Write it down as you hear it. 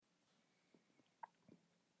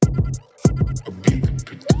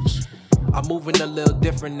I'm moving a little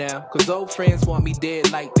different now, cause old friends want me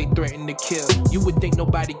dead like they threaten to kill. You would think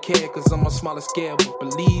nobody cared cause I'm on smaller scale, but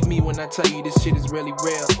believe me when I tell you this shit is really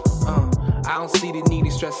real. I don't see the needy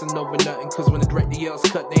stressing over nothing, cause when the director yells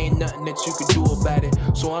cut, there ain't nothing that you can do about it.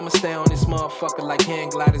 So I'ma stay on this motherfucker like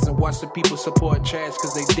hand gliders and watch the people support trash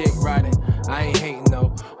cause they dick riding. I ain't hating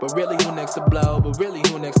though, but really who next to blow?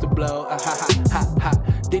 Ha ha ha ha.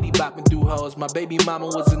 Diddy bopping through hoes. My baby mama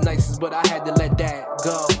was the nicest, but I had to let that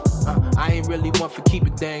go. I ain't really one for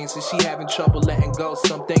keeping things, and she having trouble letting go.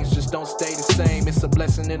 Some things just don't stay the same. It's a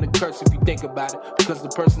blessing and a curse if you think about it, because the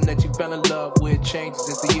person that you fell in love with changes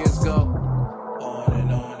as the years go. On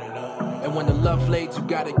and on and on. And when the love fades, you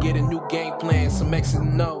gotta get a new game plan, some X's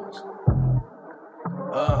and O's.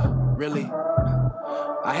 Really?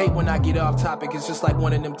 I hate when I get off topic. It's just like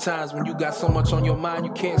one of them times when you got so much on your mind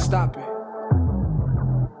you can't stop it.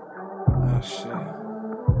 Oh shit.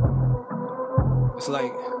 It's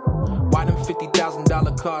like, why them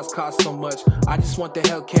 $50,000 cars cost so much? I just want the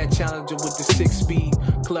Hellcat Challenger with the 6-speed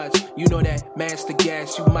clutch. You know that master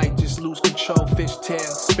gas, you might just lose control. Fishtail,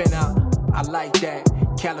 spin out, I like that.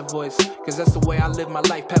 Cali voice, cause that's the way I live my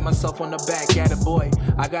life. Pat myself on the back, attaboy.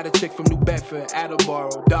 I got a chick from New Bedford,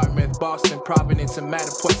 Attleboro, Dartmouth, Boston, Providence, and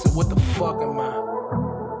Matterport. So what the fuck am I?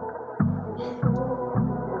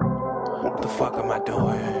 What the fuck am I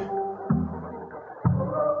doing?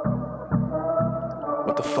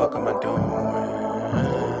 What the fuck am I doing?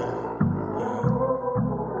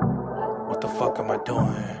 What the fuck am I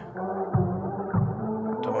doing?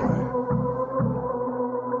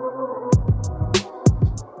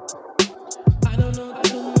 I don't know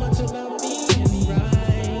too much about being right.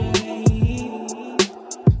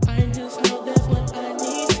 I just know that's what I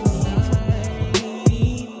need tonight.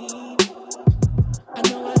 I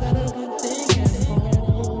know I got a good thing at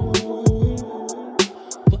home,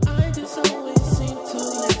 but I just always seem to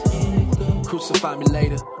let it go. Crucify me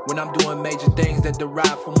later when I'm doing major things that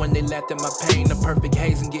derive from when they laughed at my pain. The perfect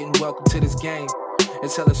haze and getting welcome to this game.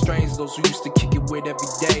 It's hella strange, those who used to kick it with every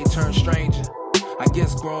day turn stranger. I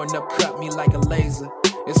guess growing up cut me like a laser.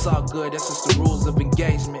 It's all good, that's just the rules of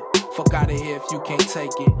engagement. Fuck out of here if you can't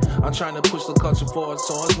take it. I'm trying to push the culture forward,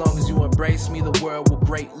 so as long as you embrace me, the world will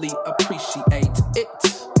greatly appreciate it.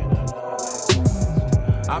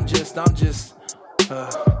 I'm just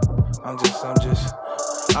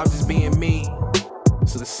being me.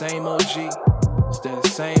 So the same OG, still the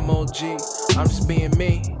same OG. I'm just being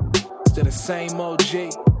me. Still the same OG.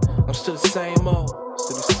 I'm still the same old.